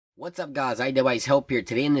What's up guys, iDevice Help here.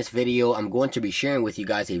 Today in this video, I'm going to be sharing with you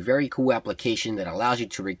guys a very cool application that allows you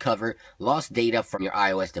to recover lost data from your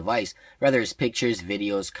iOS device. Whether it's pictures,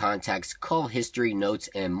 videos, contacts, call history, notes,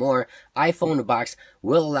 and more, iFonebox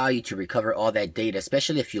will allow you to recover all that data,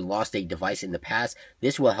 especially if you lost a device in the past.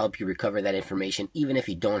 This will help you recover that information even if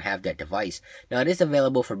you don't have that device. Now it is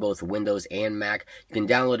available for both Windows and Mac. You can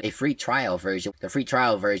download a free trial version. The free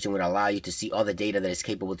trial version would allow you to see all the data that is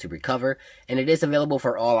capable to recover, and it is available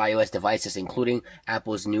for all iOS devices, including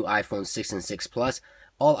Apple's new iPhone 6 and 6 Plus,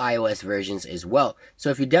 all iOS versions as well. So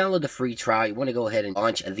if you download the free trial, you want to go ahead and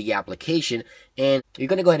launch the application, and you're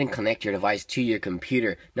going to go ahead and connect your device to your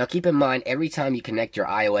computer. Now keep in mind, every time you connect your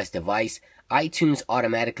iOS device, iTunes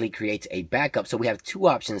automatically creates a backup. So we have two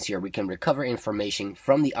options here. We can recover information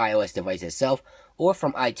from the iOS device itself or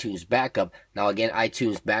from iTunes backup. Now again,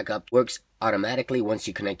 iTunes backup works automatically once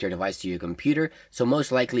you connect your device to your computer. So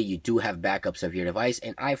most likely you do have backups of your device,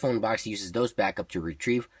 and iFonebox uses those backups to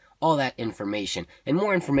retrieve all that information. And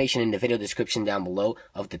more information in the video description down below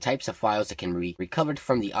of the types of files that can be recovered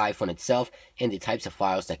from the iPhone itself and the types of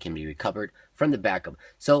files that can be recovered from the backup.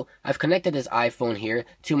 So I've connected this iPhone here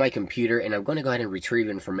to my computer, and I'm going to go ahead and retrieve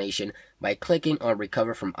information by clicking on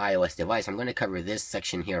recover from iOS device. I'm going to cover this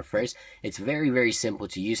section here first. It's very simple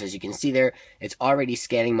to use. As you can see there, it's already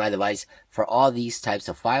scanning my device for all these types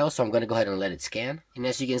of files. So I'm going to go ahead and let it scan. And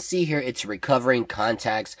as you can see here, it's recovering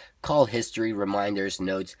contacts, call history, reminders,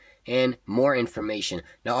 notes, and more information.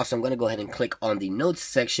 Now also I'm going to go ahead and click on the notes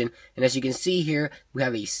section, and as you can see here, we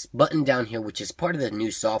have a button down here which is part of the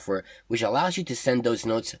new software which allows you to send those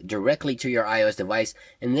notes directly to your iOS device,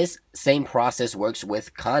 and this same process works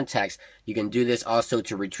with contacts. You can do this also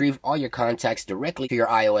to retrieve all your contacts directly to your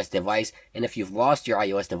iOS device, and if you've lost your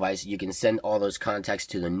iOS device, you can send all those contacts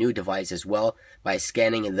to the new device as well by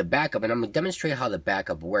scanning the backup. And I'm going to demonstrate how the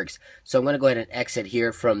backup works. So I'm going to go ahead and exit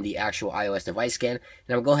here from the actual iOS device scan, and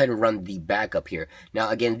I'm going to go ahead and run the backup here. Now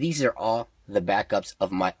again, these are all the backups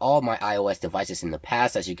of all my iOS devices in the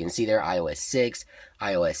past. As you can see there, iOS 6,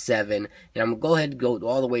 iOS 7, and I'm going to go ahead and go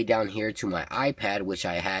all the way down here to my iPad, which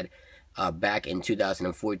I had back in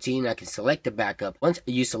 2014. I can select the backup. Once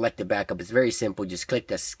you select the backup, it's very simple. Just click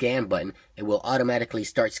the scan button. It will automatically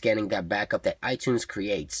start scanning that backup that iTunes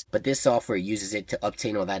creates, but this software uses it to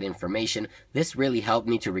obtain all that information. This really helped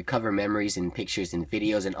me to recover memories and pictures and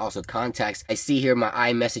videos and also contacts. I see here my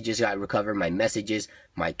iMessages got recovered, my messages,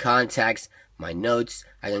 my contacts, my notes.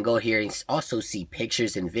 I can go here and also see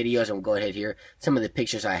pictures and videos. I'm going to go ahead here. Some of the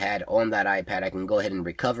pictures I had on that iPad, I can go ahead and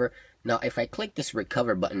recover. Now, if I click this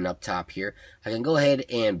recover button up top here, I can go ahead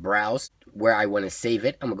and browse where I want to save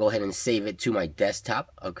it. I'm going to go ahead and save it to my desktop,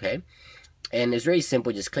 okay? And it's very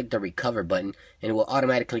simple. Just click the recover button, and it will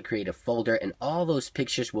automatically create a folder, and all those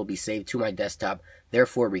pictures will be saved to my desktop,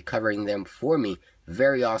 therefore recovering them for me.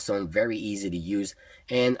 Very awesome, very easy to use.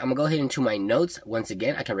 And I'm going to go ahead into my notes. Once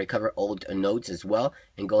again, I can recover old notes as well,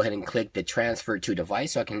 and go ahead and click the transfer to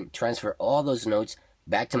device, so I can transfer all those notes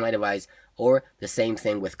back to my device. Or the same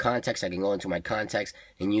thing with contacts. I can go into my contacts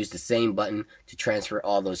and use the same button to transfer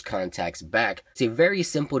all those contacts back. It's a very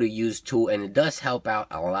simple to use tool, and it does help out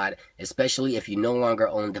a lot, especially if you no longer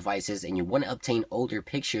own devices and you want to obtain older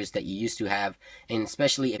pictures that you used to have, and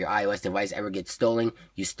especially if your iOS device ever gets stolen,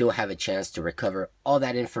 you still have a chance to recover all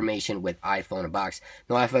that information with iFonebox.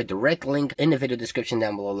 Now I have a direct link in the video description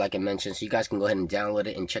down below, like I mentioned, so you guys can go ahead and download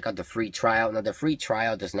it and check out the free trial. Now the free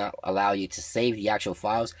trial does not allow you to save the actual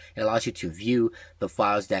files. It allows you to view the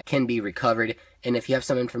files that can be recovered, and if you have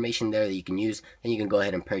some information there that you can use, then you can go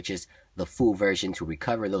ahead and purchase the full version to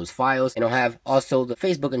recover those files. And I'll have also the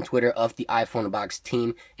Facebook and Twitter of the iFonebox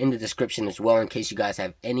team in the description as well, in case you guys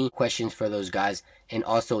have any questions for those guys. And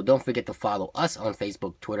also don't forget to follow us on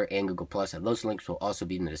Facebook, Twitter, and Google+, and those links will also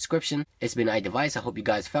be in the description. It's been iDevice. I hope you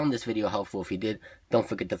guys found this video helpful. If you did, don't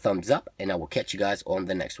forget to thumbs up, and I will catch you guys on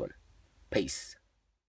the next one. Peace.